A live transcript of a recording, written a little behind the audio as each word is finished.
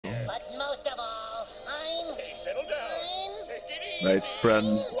But most of all, I'm... Hey, settle down. Take it easy. Right,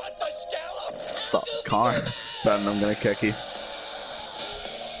 Brendan. What the scallop? Stop, Connor. Brendan, I'm gonna kick you.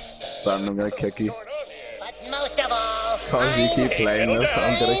 Brendan, I'm gonna kick you. What's going on here? But most of all, Cause you keep Hey, playing settle this,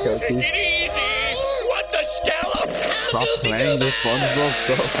 I'm down. gonna kick Take you. it easy. What the scallop? Stop playing this SpongeBob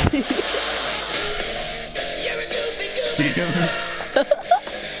stuff. James.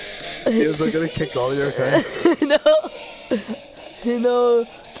 James, I'm gonna kick all your accounts. No,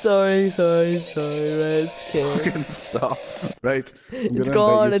 sorry, right, it's okay. Fucking stop. Right. It's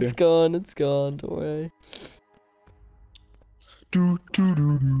gone, it's gone, don't worry. Do do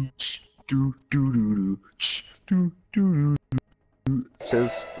do do do do do do do do. It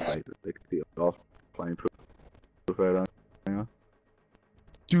says right the offline profile. Hang on.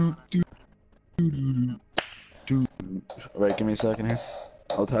 Do do do do. Right, give me a second here.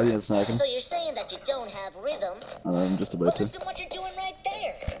 I'll tell you in a second. So you're saying that you don't have rhythm? I'm just Well, about to. listen what you're doing right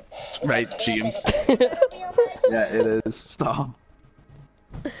there. Right, James. Yeah, it is. Stop.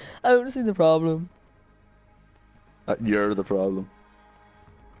 I don't see the problem. You're the problem.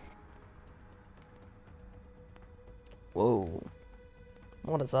 Whoa.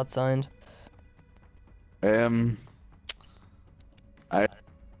 What does that sound?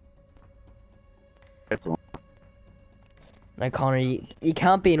 Now, Connor, you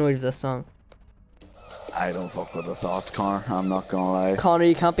can't be annoyed with this song. I don't fuck with the thoughts, Connor. I'm not gonna lie. Connor,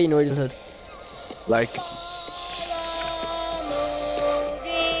 you can't be annoyed with it. Like,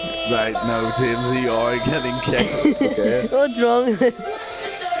 right, no, James, you are getting kicked. Okay. What's wrong?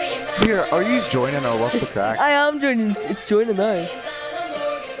 Here, are you joining or what's the crack? I am joining, it's joining now.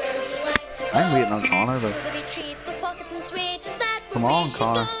 I'm waiting on Connor, but come on,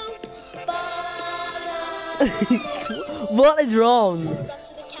 Connor. What is wrong?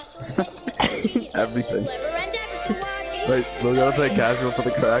 Everything. Right, we're gonna play casual for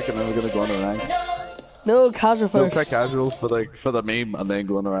the crack and then we're gonna go on the rank. No, casual We'll first. play casual for the meme and then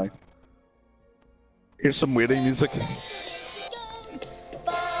go on the rank. Here's some waiting music.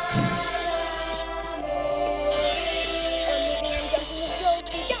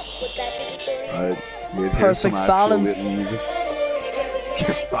 Alright, here's some Perfect actual balance. waiting music.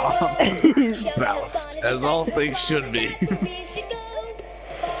 Stop. Balanced, as all things should be.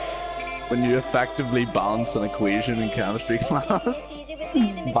 When you effectively balance an equation in chemistry class,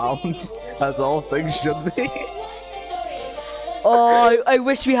 balanced, as all things should be. Oh, I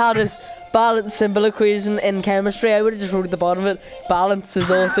wish we had a balance symbol equation in chemistry. I would have just wrote at the bottom of it, balance is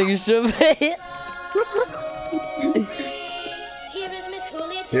all things should be.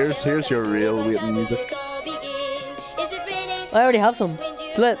 Here's your real waiting music. I already have some.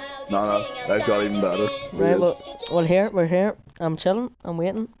 It's lit. No, I've got even better. Right, well here, we're here. I'm chilling, I'm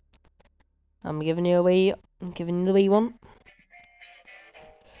waiting. I'm giving you the wee one.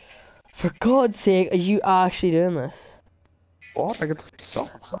 For God's sake, are you actually doing this? What? Like, it's a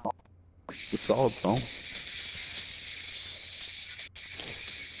solid song. It's a solid song.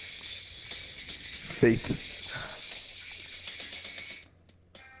 Feet.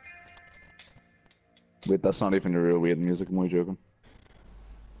 Wait, that's not even your real waiting music, am I joking?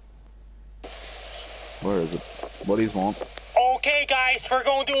 Where is it? What do you want? Okay, guys, we're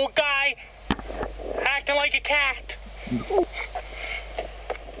going to do a guy acting like a cat.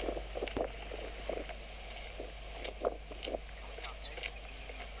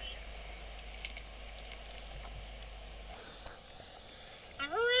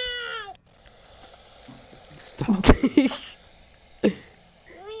 Stop.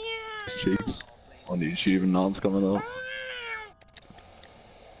 Cheeks on YouTube and non's coming up.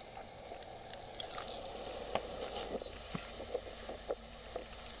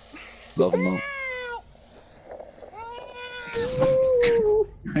 Love him up.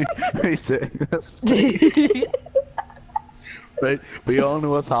 He's doing this. Right, we all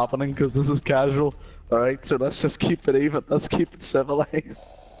know what's happening because this is casual. Alright, so let's just keep it even. Let's keep it civilized.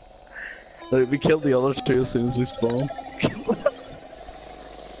 Right, we killed the other two as soon as we spawn.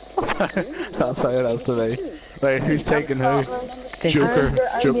 That's how it has to be. Right, who's taking who? Joker.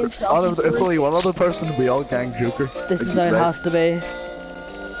 Joker. Oh, it's only one other person. We all gang Joker. This is how it has to be.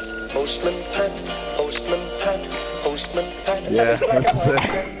 Postman Pat, Postman Pat, Postman Pat. Yeah, this is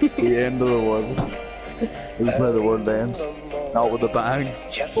it. The end of the world. This is how the world ends. Not with a bang,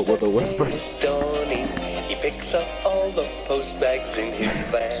 but with a whisper. He picks up all the post bags in his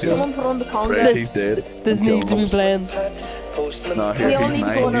bag. Someone put on the Congo. Right, he's dead. This I'm needs to killing be playing. No, here, We all he's need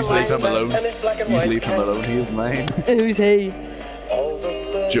to go mine. on a He's leave him line. alone. He's leave him alone. He is mine. Who's he?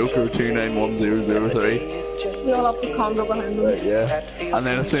 Joker 291003. We all have the Congo behind them. Right, yeah. And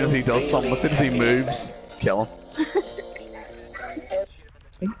then as soon as he does something, as soon as he moves, kill him.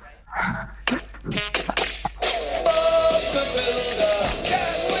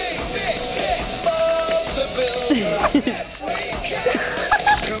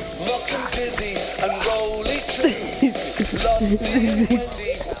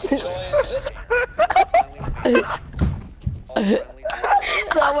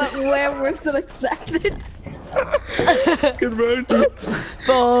 That went way worse than expected. Good round.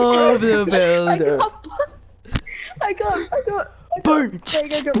 Bob the I Builder. got. Burn.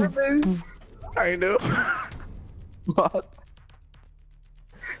 I got removed. I know. What?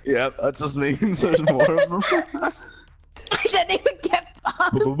 Yeah, that just means there's more of them. I didn't even get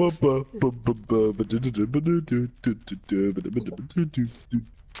bombed.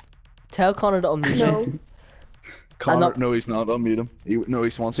 Tell Connor to unmute me. No. Connor, no, he's not. Unmute him. No,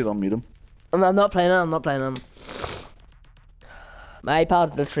 he wants you to unmute him. I'm not playing him. I'm not playing him. My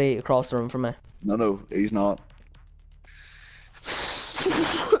iPad's literally across the room from me. No, he's not.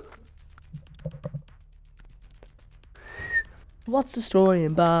 What's the story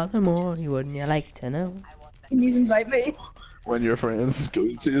in Baltimore? Wouldn't you like to know? Can you invite me? When your friends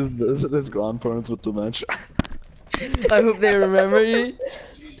go to visit his grandparents with dementia. I hope they remember you.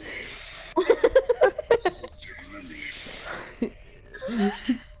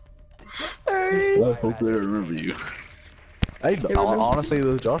 I hope they remember you. Honestly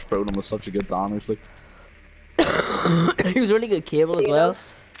though, Josh Brolin was such a good Dan. He's like, He was really good cable as well.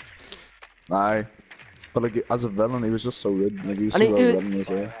 aye. But like, as a villain, he was just so good. Like, he was And so well written as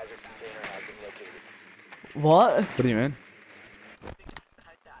well. What? What do you mean?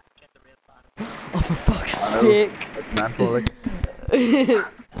 Oh, for fuck's I know. sake. It's mental, like.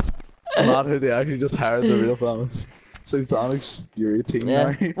 It's not who they actually just hired the real fellas. So Thanos, you're 18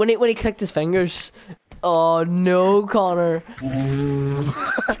 Yeah. now. When he clicked his fingers. Oh no, Connor.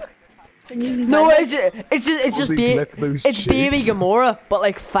 Can you No, invite me? it's just he click those it's baby cheeks? Gamora, but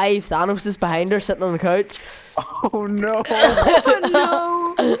like 5 Thanoses behind her sitting on the couch. Oh no!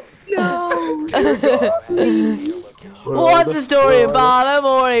 No. No. What's the story in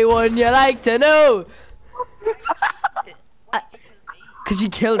Baltimore? Wouldn't you like to know? Cause you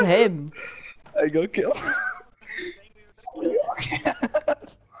killed him. I got killed.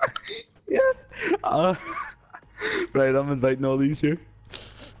 Yeah. Right, I'm inviting all these here.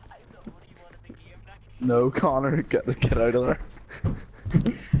 No, Connor, get out of there.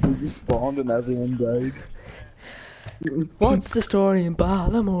 We just spawned and everyone died. What's the story in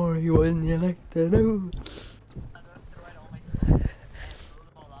Baltimore? Wouldn't you like to know?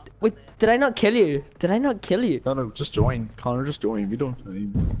 Wait, did I not kill you? Did I not kill you? No, just join. Connor, just join. We don't have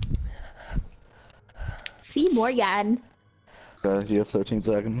time. See Morgan. You have 13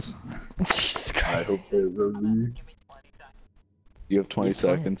 seconds. Jesus I Christ. hope they remember you. You have 20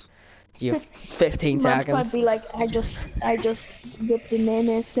 seconds. You have 15 Man, I'd seconds. be like, I just whipped the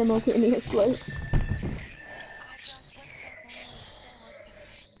mayonnaise simultaneously.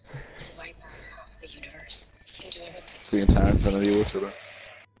 The entire Infinity War today.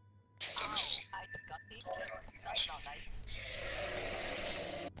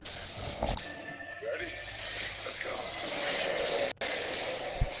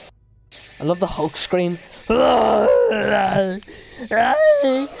 I love the Hulk scream.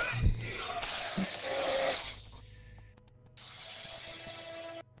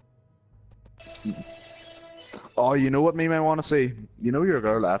 Oh, you know what meme I want to see? You know your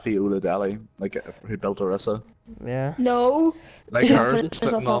girl Effie Uladeli, like who built Orissa? Yeah. No. Like Yeah,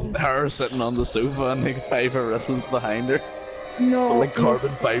 her sitting on the sofa and like 5 Orissas behind her. No. But, like carbon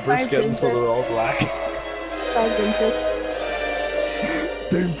fiber Five skin, so they're all black. Five interests.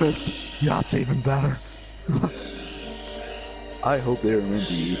 Doomfist, yeah, that's even better. I hope they remember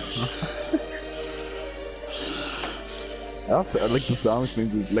you. That's like the Thanos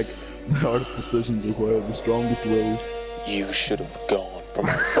means like the hardest decisions require the strongest wills. You should have gone for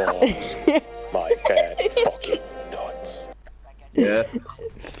my balls. My bad fucking nuts. Yeah,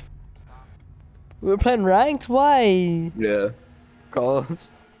 We're playing ranked? Why? yeah.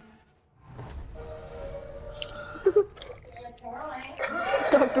 Cause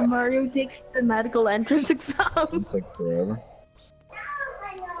Dr. Mario takes the medical entrance exam. it's like forever.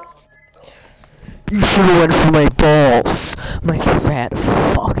 You should have went for my balls. My fat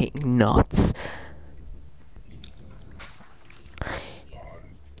fucking nuts.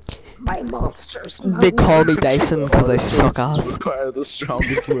 My monsters. They call me Dyson because I suck ass. Require the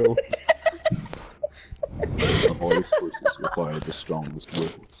strongest wills. The hardest choices require the strongest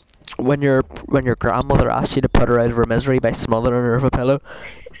wills. When your grandmother asked you to put her out of her misery by smothering her with a pillow.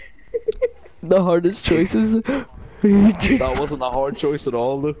 The hardest choices. That wasn't a hard choice at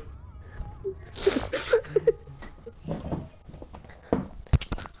all, though.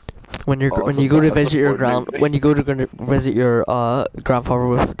 When you Oh, go to that's a visit your board game. when you go to visit your grandfather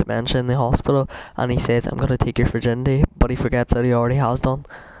with dementia in the hospital, and he says, "I'm gonna take your virginity," but he forgets that he already has done.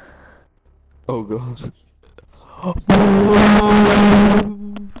 Oh god.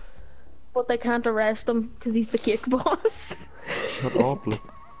 But they can't arrest him because he's the cake boss. Shut up, look.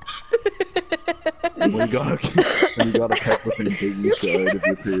 When you got a pet with him beating the shit out of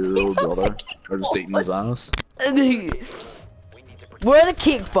your 3-year-old brother, or just eating his ass. We're the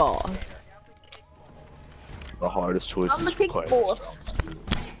cake ball. The hardest choice I'm the is cake required. boss.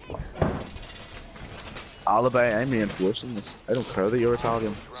 Alibi, I'm reinforcing this. I don't care that you're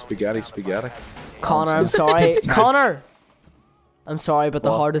Italian. Spaghetti, spaghetti. Connor, I'm sorry. It's nice. Connor! I'm sorry, but the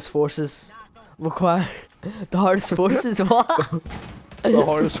What? hardest forces require... The hardest forces what? The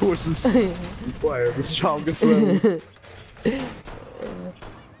hardest horses require the strongest will.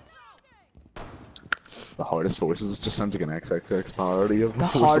 The hardest forces just sounds like an XXX parody of The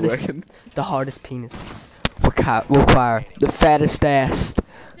Force hardest, Awakens. the hardest penises require the fattest ass.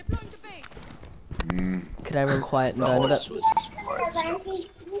 Could everyone quieten The down a hardest bit? forces require the strongest.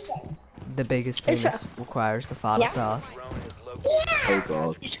 The biggest Hey, penis requires the fattest ass. Oh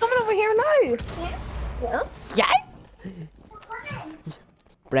god. You're coming over here now. Yeah. Yeah.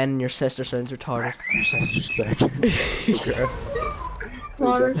 Brendan, your sister sounds retarded. Your sister's thick. Okay.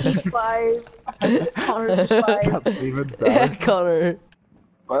 Connor's just 5. Connor's just 5. That's even Yeah, better. Connor.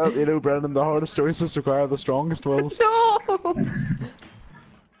 Well, you know, Brendan, the hardest choices require the strongest wills. No.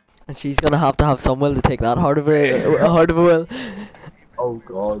 And she's gonna have to have some will to take that hard of a will. Oh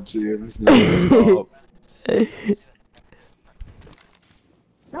god, James, no, stop.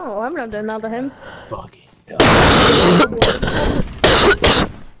 No, I'm not doing that to him. Fucking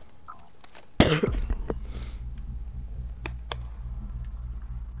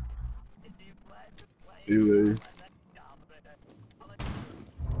Ew.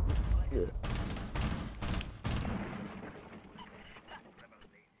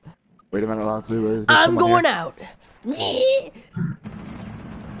 Wait a minute, lads. There's I'm someone going here. out.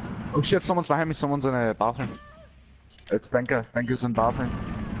 Oh shit, someone's behind me. Someone's in a bathroom. It's Finka. Finka's in bathroom.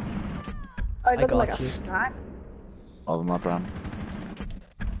 I look got like a you. snack. Oh, I'm not Bran.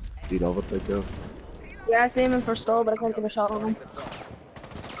 You love it, they do. Yeah, I see him in first stall, but I can't get a shot on him.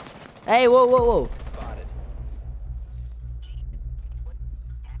 Hey, whoa, whoa, whoa.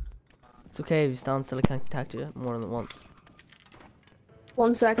 It's okay if you stand still, I can't attack you more than once.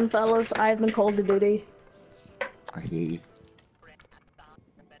 1 second, fellas. I've been called to duty. I hate you.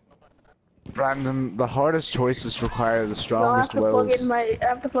 Brandon, the hardest choices require the No, I have strongest to plug wills. in my. I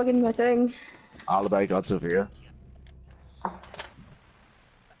have to plug in my thing. Alibi got Sophia.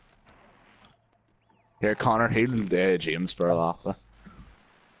 Here, Connor, heal James for a laugh.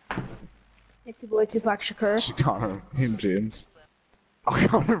 It's a boy Tupac Shakur. Connor, heal James. Oh,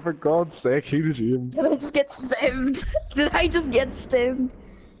 Connor, for God's sake, heal James. Did I just get stemmed? Did I just get stemmed?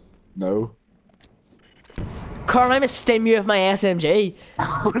 No. Carl, I'm a stim you with my SMG.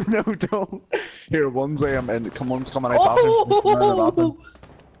 Oh, no, don't. Here, one's and come one's coming out bathroom. One's coming out of the bathroom.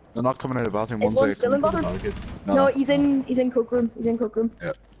 They're not coming out of the bathroom. Is one still in coming bathroom? to the market. No, he's in coke room. He's in coke room.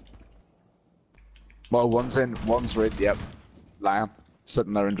 Yeah. Well, one's right, yep. Lion.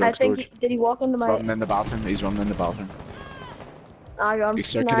 Sitting there in I drug think. storage. Did he walk into my? Running in the bathroom. He's running in the bathroom. I got him.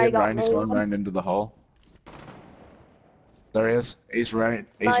 He's Nah, I circulating got around. He's me. going round into the hall. There he is. He's running.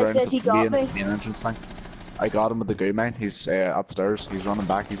 He's No, I round said the he got me. main entrance thing. I got him with the goo mine. He's upstairs. He's running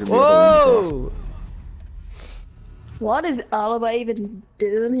back. He's in the other room. Whoa! What is Alibi even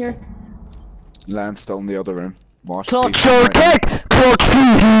doing here? Lion's still in the other room. Watch. Clutch he's your coming right dick! Clutch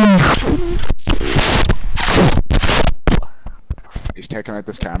He's taking out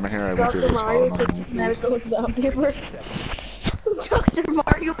this camera here. I went through Dr. this Mario spot. takes his medical exam paper. Dr.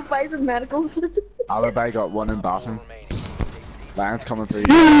 Mario buys a medical certificate. Alibi got one in bathroom. Lion's coming through.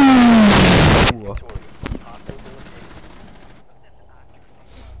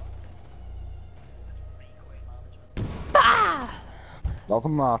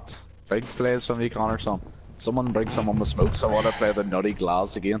 Loving that. Big plays from me, Connor, son. Someone bring someone with smoke, so I want to play the nutty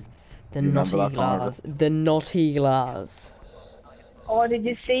glass again. The You remember nutty that, Connor? glass. The nutty glass. Oh, did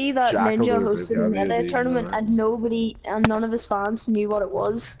you see that Jack Ninja over hosted the a goddamn Melee tournament game, and none of his fans knew what it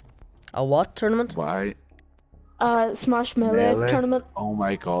was? A what tournament? Why? Smash Melee Melee? tournament. Oh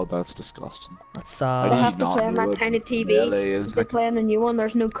my god, that's disgusting. That's They I sad. have did to not play on know that what kind of TV. Melee is, So they're like- playing a new one,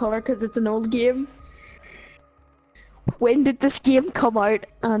 there's no colour because it's an old game. When did this game come out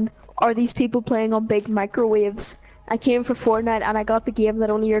and are these people playing on big microwaves? I came for Fortnite and I got the game that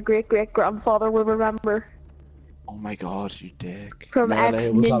only your great-great-grandfather will remember. Oh my god, you dick. From Melee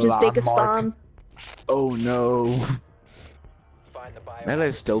X was a Ninja's biggest landmark. fan. Oh no. Melee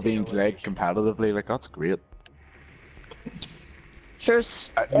is still being played competitively, like that's great. Sure,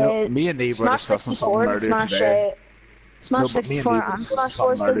 No, me and Neve were Smash discussing 64 and something earlier Smash, today. Smash No, but me and 64 Neve were and discussing Smash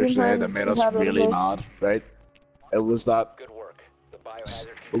 4 something still earlier being today played that made us really mad, right? It was that Good work. The biohazard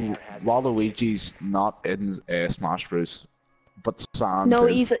container has Waluigi's not in Smash Bros. But Sans No,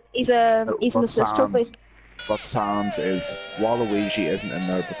 is. he's an But assist trophy. But Sans is. Waluigi isn't in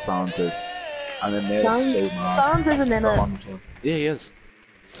there, but Sans is. And it made us Sans, so mad. Sans isn't in it. Yeah, he is.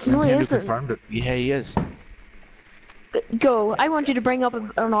 No, he Nintendo isn't. confirmed it. Yeah, he is. Go. I want you to bring up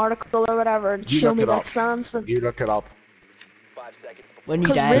an article or whatever and You show look me it that up. Sans. You look it up. 5 seconds. When you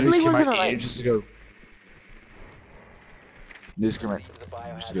 'Cause die. Ridley News came wasn't out around. ages ago. News came out Leave the ages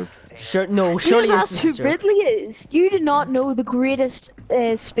biohazard ago. container. Sure, no, You surely just this asked is who a joke. Ridley is. You did not know the greatest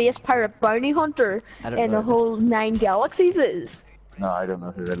space pirate bounty hunter I don't in know the whole 9 galaxies is. No, I don't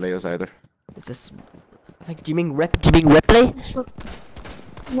know who Ridley is either. Is this? I think. Do you mean Ripley? He's from,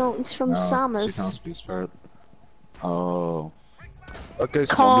 no, he's from No, she Samus. sounds Beast Pirate. Oh. Okay,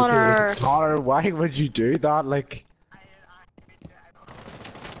 Connor. Connor, why would you do that? Like.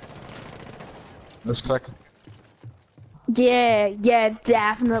 Let's click. Yeah,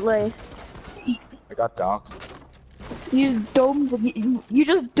 definitely. I got Doc. You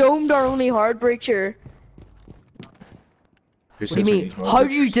just domed our only hard breacher. Who What do you says we mean? need more How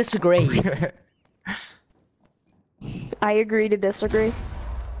do you pictures? disagree? I agree to disagree.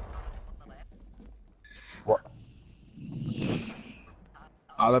 What?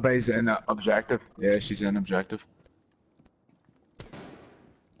 Alibi's in objective. Yeah, she's in objective.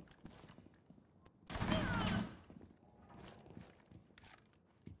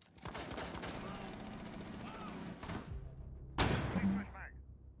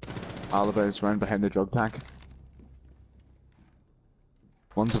 Alibi's running behind the drug tank.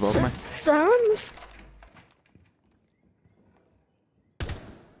 One's above me. Sans?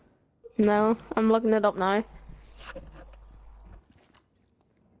 No, I'm looking it up now.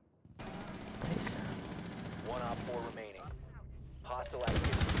 Nice. 1 op 4 remaining. Hostile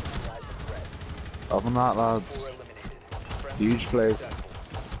activity. Neutralize the threat. Other than that, lads. 4 eliminated. Friendly Huge plays. successful.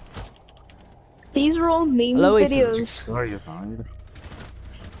 These are all meme Hello, Ethan. videos. Sorry, you're fine.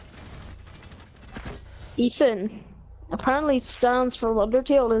 Ethan. Apparently Sans from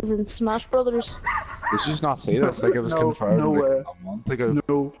Undertale is in Smash Brothers. Did you just not see this? Like it was No, confirmed no like, way. a month ago.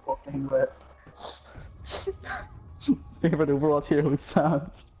 No fucking way. Favorite Overwatch hero is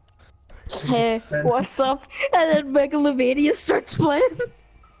Sans. Hey, what's up? And then Megalovania starts playing.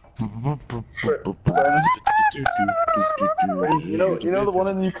 You know the one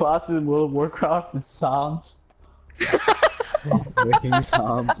in the new classes in World of Warcraft is Sans. Making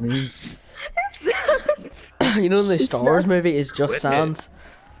Sans memes. You know the Star Wars Sans. movie is just Sans.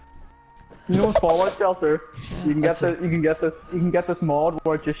 You know in Fallout Shelter, you can That's get this mod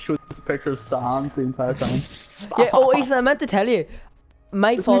where it just shows a picture of Sans the entire time. Yeah. Oh, Ethan, I meant to tell you.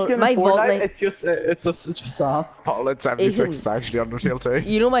 My This new vault, skin in my vault Fortnite, night. it's just Sans. Fallout 76 is actually Undertale too.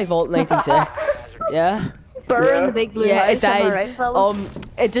 You know my vault 96. Yeah. Burn Yeah. the big blue Yeah, it house, am I died. right, fellas?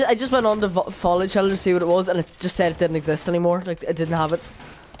 I just went on to Fallout Shelter to see what it was, and it just said it didn't exist anymore. Like it didn't have it.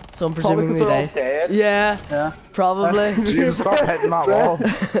 So I'm Probably presuming 'cause they they're all died. dead. Yeah, Yeah. probably. James, stop hitting that wall.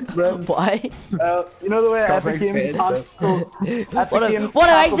 Why? You know the way Cover Epic Games said so. What have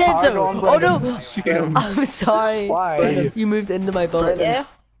I said so? Oh no! I'm sorry. Why? You moved into my bullet. Yeah.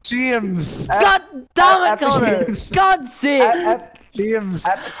 James! God damn it, Epic Connor! Games. God's sake! James!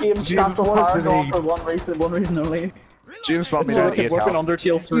 Epic Games James, cancelled what is the Paragon name? for one reason only. James brought me So to I could 8 work on health.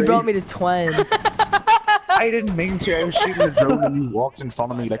 Undertale 3. You brought me to twine. I didn't mean to, I was shooting a drone and you walked in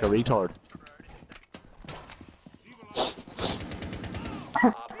front of me like a retard.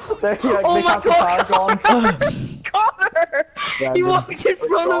 They Oh my cancelled God. Paragon. Connor! You walked in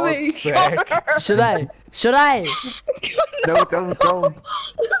front of me! God's sake. Connor! Should I? Should I? No, don't.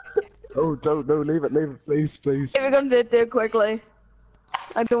 Oh, don't, no, leave it, please, please. If we're gonna do it quickly.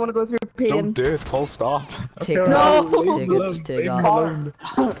 I don't want to go through pain. Don't do it, full stop. Take No. Take it, just take off.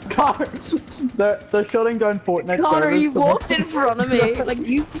 Connor, they're shutting down Fortnite Connor, servers. you so walked in front of me, like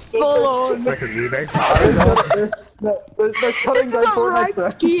you full on. Like a remake. they're shutting This is down a Fortnite ranked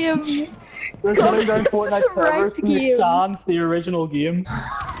servers. game. They're shutting down This is Fortnite a servers ranked to make game. Sans the original game.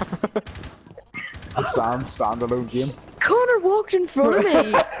 A Sans standalone game. Connor walked in front of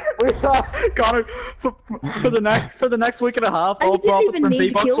me. Connor, for the next week and a half, And all you didn't profit even from need to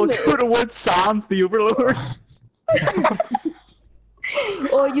V-Bucks kill will me. go towards Sans the Overlord.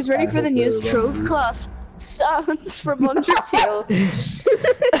 Oh, you ready for the hope newest they're trove wrong. class? Sounds from Undertale.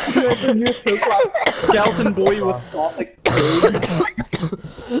 The new class, Skeleton Boy with Gothic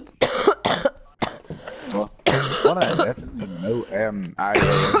What I definitely know,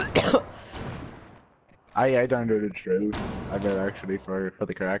 I downloaded True. I bet actually for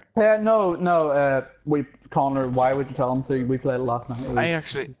the crack. No. Connor, why would you tell him to? We played it last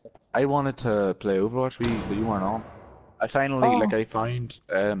night. I wanted to play Overwatch, but you weren't on. I finally I found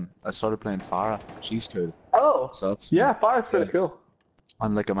I started playing Farah. She's cool. Oh. So that's Yeah, Fire's pretty cool.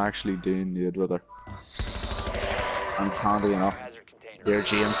 And like I'm actually doing good with her. And it's handy enough. Hazard container. Here,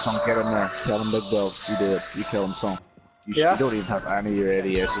 James, son, get in there. Kill him, big Bill. You do it. You kill him, son. You don't even have any of your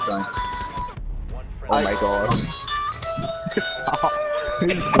ADSs down. One Oh friendly. my god. Stop.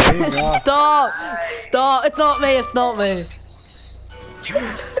 Who's playing that? Stop! It's not me, it's not me.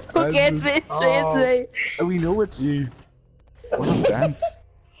 Okay, it's me, it's me. We know it's you. What a dance.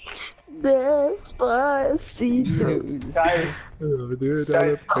 Despacito. Guys,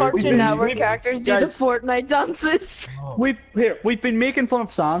 Cartoon Network we've- characters do the guys- Fortnite dances. we've been making fun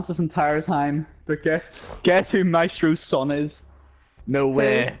of Sans this entire time, but guess who Maestro's son is? No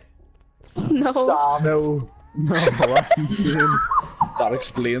way. No. Sans. No, that's insane. That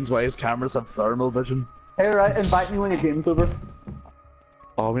explains why his cameras have thermal vision. Hey, right, invite me when your game's over.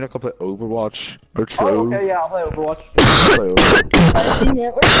 Oh, we're not gonna play Overwatch or Trove. Oh, okay, yeah, I'll play Overwatch. Play Overwatch. Cartoon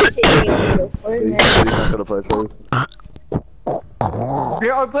Network is taking over Fortnite. He's not gonna play Trove.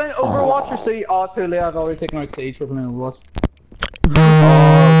 Here, I'm playing Overwatch or Siege. Oh, too late, I've already taken out Siege for playing Overwatch. Oh,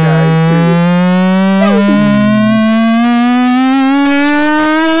 guys,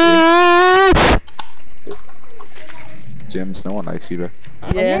 James, no one likes you, bro.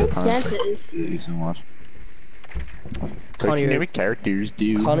 Yeah. Dances. You so much. Connor, Like, you're- never characters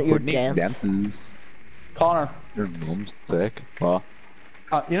do. Connor, your coordinate dance. dances. Connor, Your mum's thick. Well,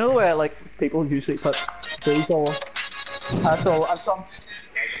 you know the way like people usually put diesel, petrol, and some.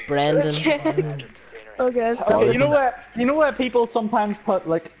 Brendan. Okay, stop. Okay, you know where people sometimes put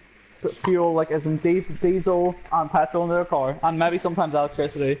like fuel like as in diesel and petrol in their car, and maybe sometimes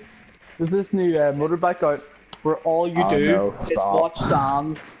electricity. There's this new motorbike out where all you Oh, do no, is stop. watch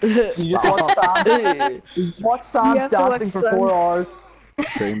Sans. You just watch Sans. You just watch Sans have to watch dancing for 4 Sans. hours.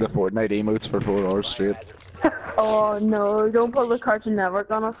 doing the Fortnite emotes for 4 hours straight. Oh no, don't put the Cartoon Network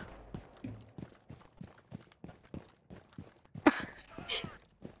on us.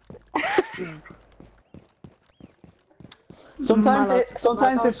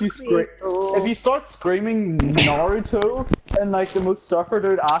 Sometimes if you start screaming Naruto in like the most surfer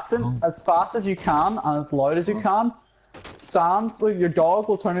dude accent as fast as you can and as loud as you can, Sans, well, your dog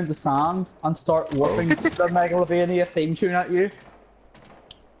will turn into Sans and start whooping the Megalovania theme tune at you.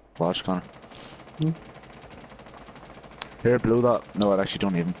 Watch, Connor. Here, blow that. No, I actually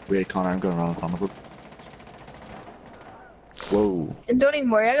don't even. Wait, Connor, I'm going around the group. Whoa. And don't even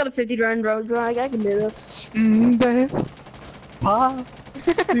worry, I got a 50-round road drag. I can do this. What are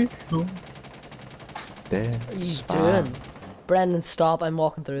you doing? Brendan, stop, I'm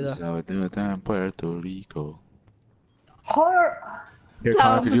walking through there. So do it in Puerto Rico. Here, Here,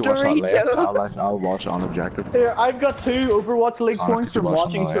 Connor, could you watch that Dorito. left? I'll watch on objective. I've got 2 Overwatch League Connor, points could you from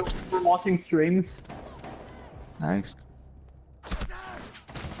watch on the left? from watching streams. Nice.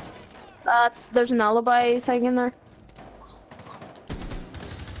 There's an alibi thing in there.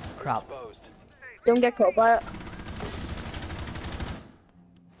 Crap. Exposed. Don't get caught by it.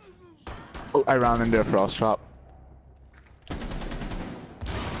 Oh, I ran into a frost trap.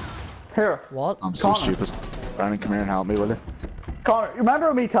 Here, What? I'm so Connor. stupid. Brandon, come here and help me, will you? Connor,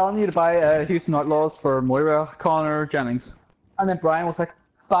 remember me telling you to buy Houston Outlaws for Moira, Connor, Jennings? And then Brian was like,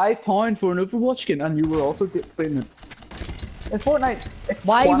 £5 for an Overwatch skin, and you were also playing it. In Fortnite, it's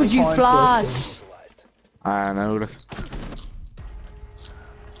Why would you £20 for a flash? I know, look.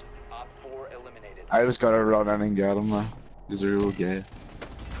 Op 4 eliminated. I just gotta run in and get him, man. These are all gay.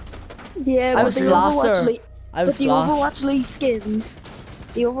 Yeah, I but was the faster. Overwatch League, I was but the flash. Overwatch League skins,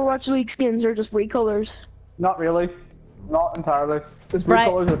 the Overwatch League skins are just recolors. Not really. Not entirely. Just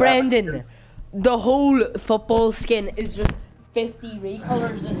recolors of Brendan, skins. the whole football skin is just 50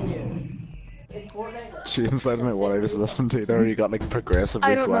 recolors this year. In Fortnite. James, I don't know what I was listening to there. You got like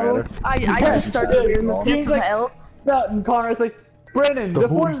progressively I don't know. quieter. I just started hearing the pits of like- hell. No, and Connor's like, Brennan, The the,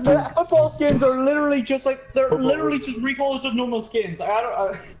 whole the football skins are literally just like, they're literally just recolors of normal skins. Like, I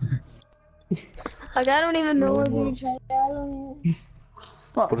don't, Like I don't even know what you're trying. I don't even.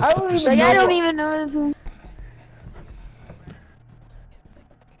 But I it's don't the even Like know I don't what- even know.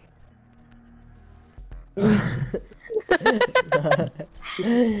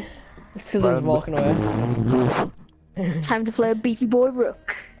 It's because I was walking away. Time to play a beefy boy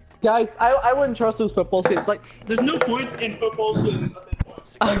rook. Guys, I wouldn't trust those football skins. Like, there's no point in football skins at this point.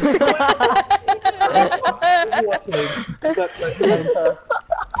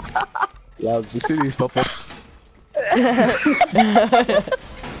 Lads, you see these football?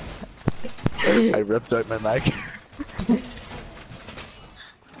 I ripped out my mic.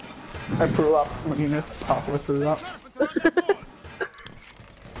 I prolapsed my anus halfway through that.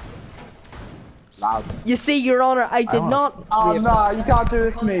 Lads. You see, Your Honor, I did not. Oh nah, you can't do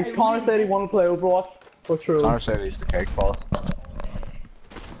this to me. Connor said he wanted to play Overwatch. For true. Connor said he's the cake boss.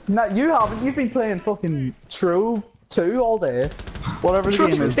 No, you haven't. You've been playing fucking Trove 2 all day. Whatever the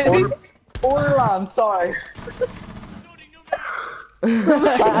Trove game is. 2? Borderland, sorry.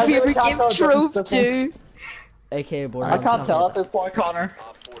 My favorite can't game, tell the Trove difference 2. AKA I Borderlands. can't tell at this point, Connor.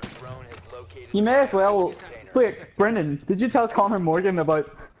 Op 4 drone has located You may as well. Wait, Brendan, did you tell Connor Morgan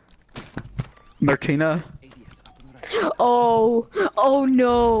about Martina? Oh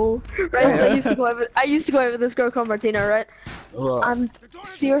no! Right, so I used to go out with this girl called Martina, right? And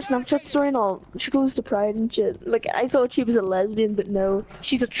see her Snapchat story and all. She goes to Pride and shit. Like I thought she was a lesbian, but no,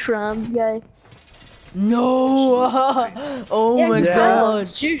 she's a trans guy. No! Oh Yeah, my she's god.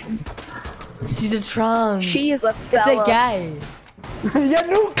 shooting. She's a trans. She is a It's fella. a guy. Yeah,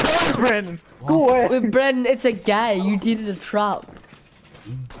 no, Connor, Brendan. Go away. Wait, Brendan, it's a guy. You did a trap.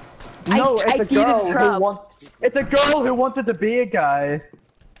 No, I it's a did a girl who trap. wants. It's a girl who wanted to be a guy.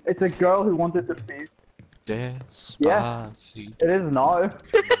 It's a girl who wanted to be. Despacito. It is now. It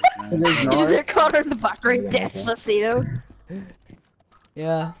is You just now. hear Connor in the background, Despacito.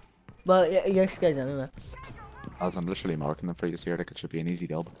 Yeah. But yeah, yes, guys, anyway. As I'm literally marking them for you here, like it should be an easy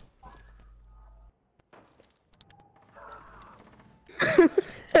dub. I'm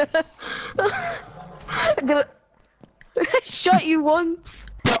gonna. I shot you once.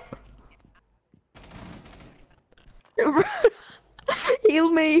 Heal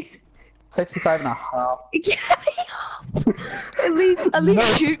me. 65.5. Get me up. At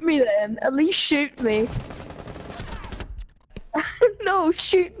least shoot me then. At least shoot me. No,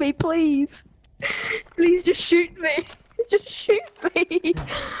 shoot me, please. Please just shoot me. Just shoot me.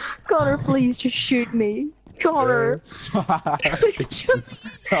 Connor, please just shoot me. Connor. Just...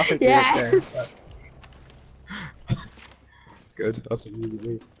 Yes. Good, that's what you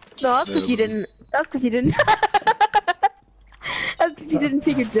do. No, that's because you didn't. That's because you didn't. That's because you didn't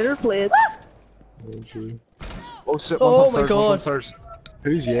take your dinner plates. Oh shit, Oh one's my on stairs, God. one's on stairs.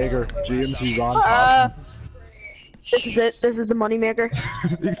 Who's Jaeger? James, who ran past This is it. This is the moneymaker.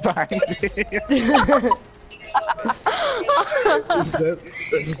 him. He's behind you. This is it.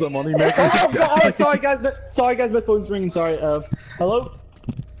 This is the money maker. Oh, sorry guys. Sorry guys, my phone's ringing. Sorry. Hello.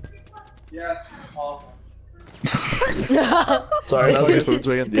 Yeah. Sorry, that's my phone's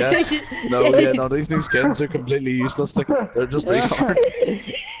ringing. Yeah. No, these new skins are completely useless. Like, they're just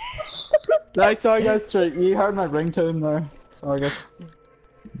retards. No, sorry guys. Sorry, you heard my ringtone there. Sorry guys.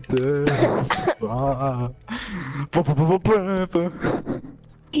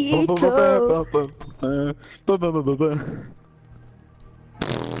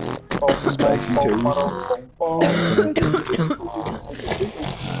 Spicy toes.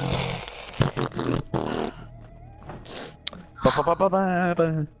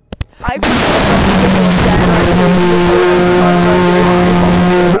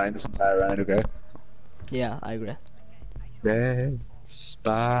 This entire round, okay? Yeah, I agree.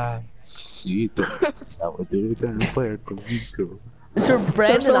 Despacito. That's how I do that. Puerto Rico. So There's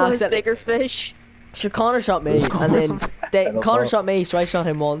Brendan always accidentally. bigger fish. So Connor shot me, and then Connor shot me, so I shot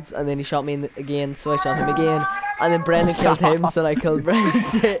him once, and then he shot me again, so I shot him again, and then Brendan killed him, so I killed Brendan.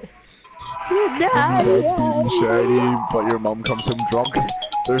 It's being shady, but your mum comes home drunk.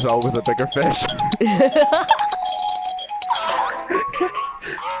 There's always a bigger fish.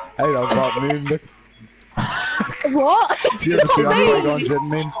 I love that meme. Look. What? You ever see that Polygon Gin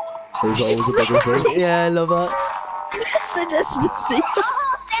meme? There's always a bigger fish. Yeah, I love that. That's a Despacito. Said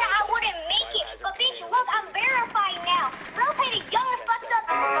I wouldn't make it, but bitch, look, I'm verified now. Rotated young fucks up.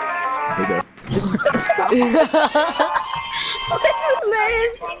 Wait a minute.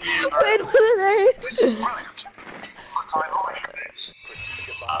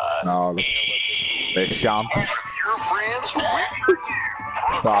 No, look. They shan't.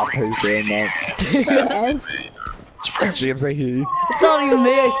 Stop, who's doing that? Yes. James, I hear you. It's not even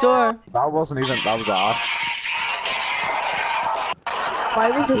me, I swear. That wasn't even, that was Ash. Why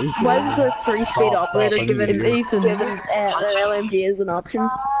was a 3-speed operator stop, given It's Ethan. an LMG as an option?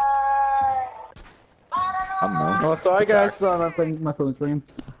 I don't know. Oh, sorry guys. Sorry, my phone's ringing.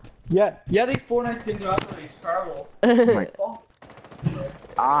 Yeah, these Fortnite skins are absolutely terrible.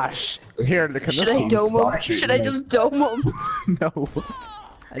 Ash! Here, look at this Should I team. dome Stop him? shooting Should I me. just dome him? No.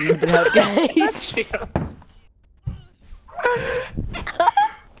 I need a bit of help, guys.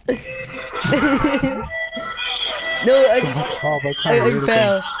 No, I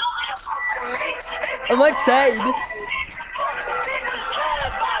fell. I'm outside.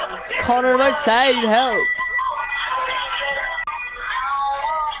 Connor, I'm outside, help!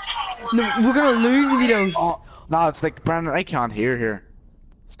 No, we're gonna lose if you don't. Oh, no, it's like, Brandon, I can't hear here.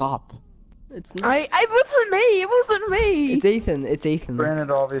 Stop. It's not. It wasn't me. It wasn't me. It's Ethan. It's Ethan.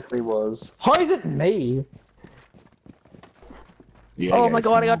 Brandon obviously was. How is it me? Yeah, Oh my guys,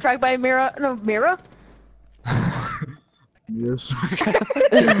 god, I come got tracked by a mirror. No, mirror? on. Yes.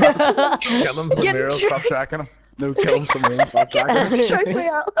 Kill him some Get mirrors, tra- stop tracking him. No, kill him some man, stop tracking him. Tracked by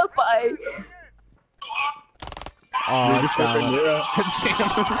alibi. Oh, damn it.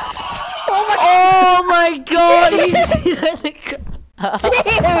 Oh my god. Oh my god! You see that?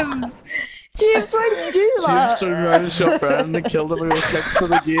 James! James, why did you do James that? turned around and shot Brandon and killed him and he was next to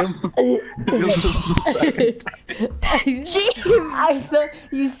the game. This is the second. James! I thought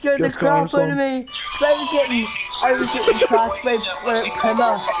you scared the Just crap call out of me. So I was getting tracked by Pima,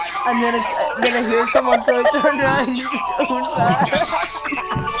 and then I hear someone, so I turned around and just owned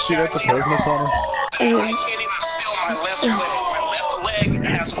that. Shoot out the plasma cannon. I can't even feel my left leg. My left leg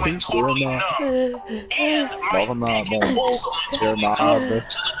has went He's doing totally that. numb. Love him that, man. You're mad.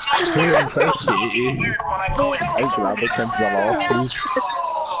 You're so cute. I'm glad they turned that off, please.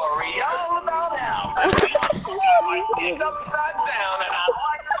 Sorry, all about how my head upside down and I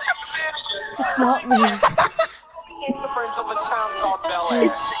like It's not me. the friends of a town called Bel Air.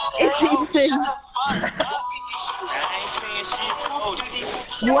 It's Ethan.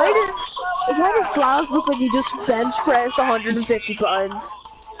 Why does Glass look like you just bench pressed 150 pounds?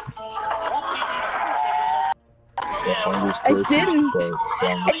 I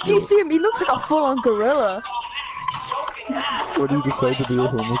didn't. Do you see him? He looks like a full-on gorilla. What do you decide to do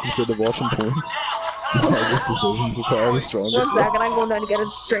at home instead of watching porn? Those decisions require the One strongest. second, I'm going down to get a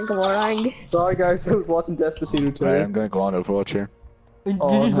drink of water. Sorry guys, I was watching Despacito 2. Right, I'm gonna go on Overwatch here. Did you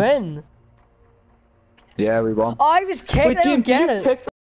just win? Yeah, we won. Oh, I was kicked. Wait, I don't James, get you it. picked